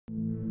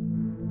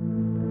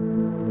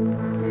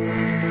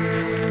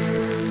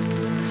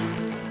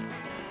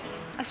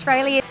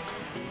Australia.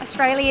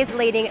 Australia's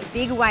leading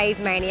big wave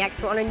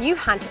maniacs were on a new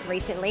hunt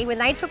recently when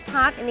they took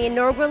part in the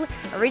inaugural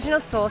Original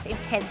Source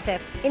Intense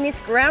Surf. In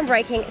this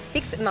groundbreaking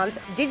 6-month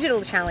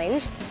digital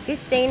challenge,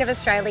 15 of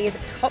Australia's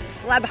top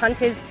slab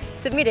hunters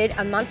submitted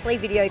a monthly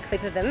video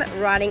clip of them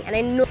riding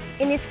In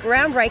this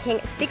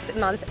groundbreaking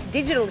 6-month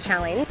digital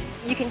challenge,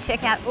 you can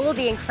check out all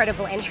the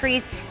incredible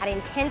entries at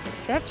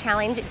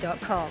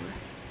intensesurfchallenge.com.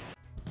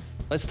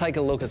 Let's take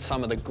a look at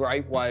some of the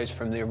great waves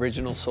from the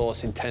Original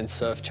Source Intense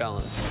Surf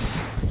Challenge.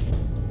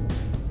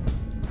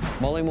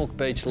 Mollymook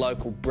Beach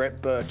local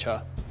Brett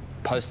Bircher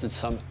posted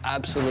some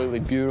absolutely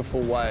beautiful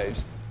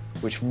waves,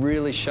 which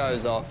really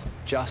shows off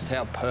just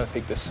how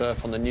perfect the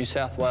surf on the New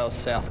South Wales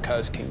south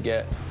coast can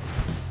get.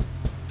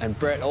 And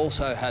Brett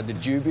also had the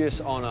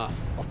dubious honour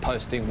of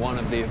posting one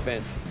of the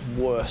event's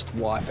worst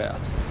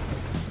wipeouts.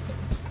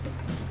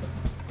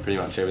 Pretty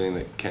much everything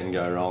that can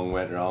go wrong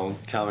went wrong.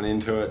 Coming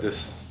into it,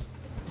 just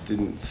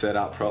didn't set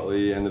up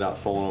properly, ended up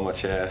falling on my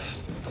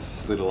chest,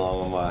 slid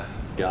along on my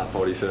gut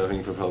body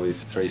surfing for probably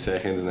 3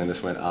 seconds and then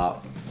just went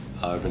up,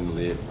 opened the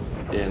lip.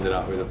 Ended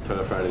up with a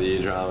perforated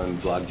eardrum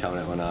and blood coming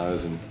out my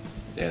nose, and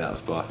yeah, that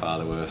was by far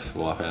the worst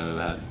wipeout I've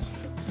ever had.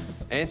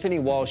 Anthony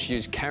Walsh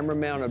used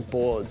camera-mounted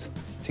boards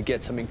to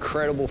get some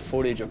incredible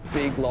footage of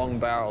big, long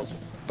barrels,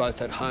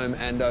 both at home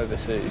and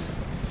overseas.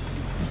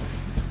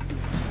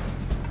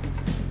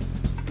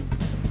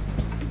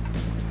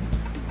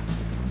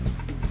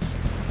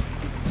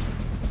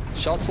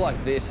 Shots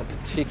like this are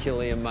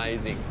particularly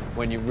amazing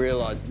when you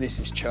realise this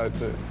is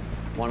Chopu,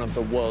 one of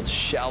the world's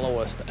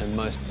shallowest and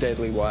most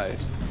deadly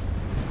waves.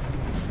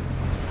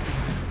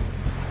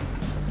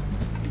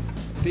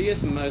 The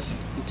biggest and most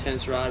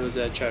intense ride was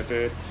at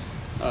Chopu.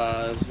 It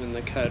was in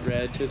the Code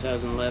Red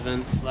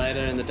 2011.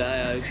 Later in the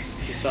day I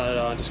decided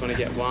I just want to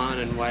get one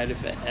and waited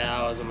for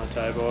hours on my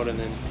towboard, and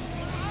then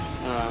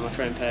my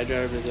friend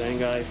Pedro, a Brazilian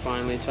guy, he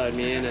finally towed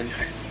me in and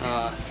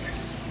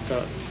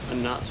got a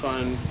nuts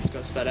one,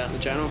 got spat out in the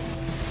channel.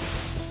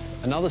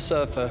 Another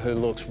surfer who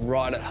looks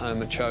right at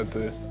home at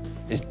Chopu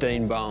is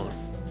Dean Bowen.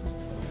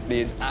 He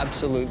is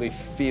absolutely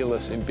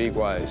fearless in big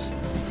waves.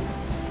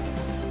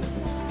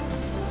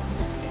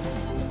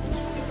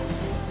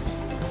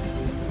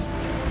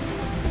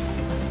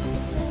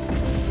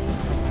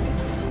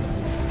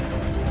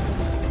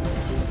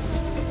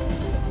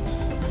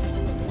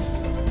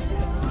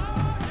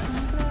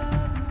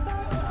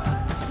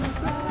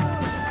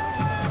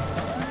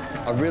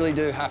 I really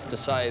do have to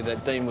say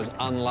that Dean was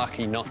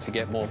unlucky not to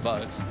get more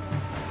votes.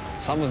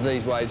 Some of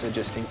these waves are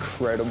just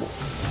incredible.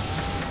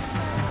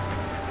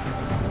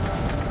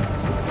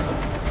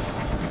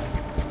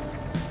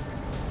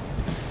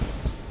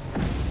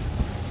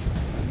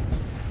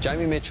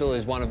 Jamie Mitchell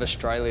is one of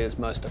Australia's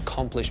most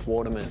accomplished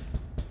watermen.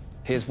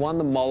 He has won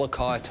the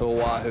Molokai to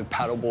Oahu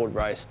paddleboard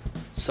race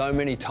so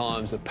many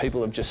times that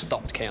people have just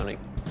stopped counting.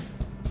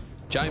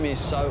 Jamie is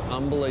so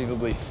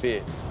unbelievably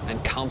fit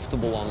and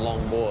comfortable on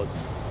long boards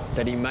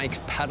that he makes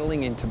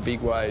paddling into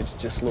big waves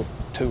just look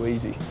too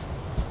easy.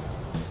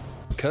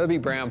 Kirby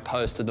Brown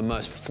posted the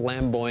most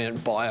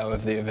flamboyant bio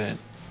of the event,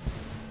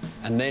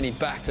 and then he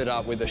backed it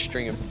up with a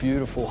string of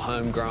beautiful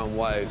homegrown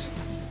waves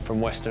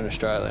from Western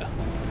Australia.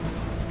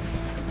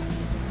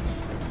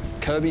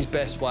 Kirby's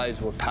best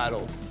waves were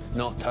paddled,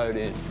 not towed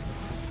in,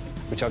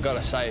 which I've got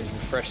to say is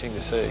refreshing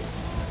to see.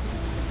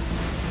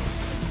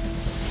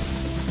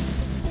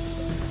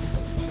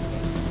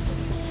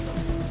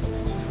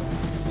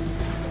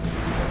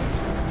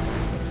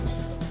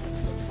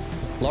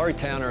 Laurie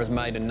Towner has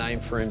made a name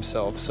for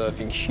himself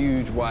surfing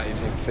huge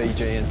waves in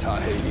Fiji and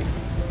Tahiti,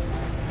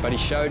 but he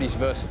showed his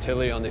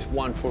versatility on this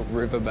 1-foot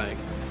riverbank.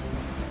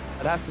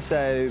 I'd have to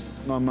say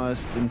my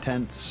most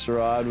intense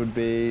ride would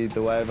be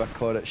the wave I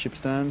caught at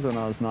Shipsterns when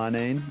I was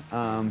 19,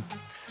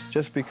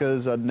 just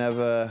because I'd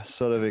never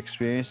sort of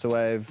experienced a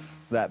wave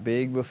that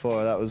big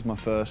before. That was my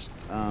first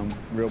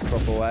real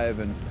proper wave,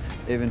 and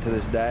even to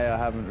this day I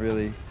haven't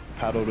really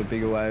paddled a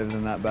bigger wave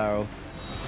than that barrel.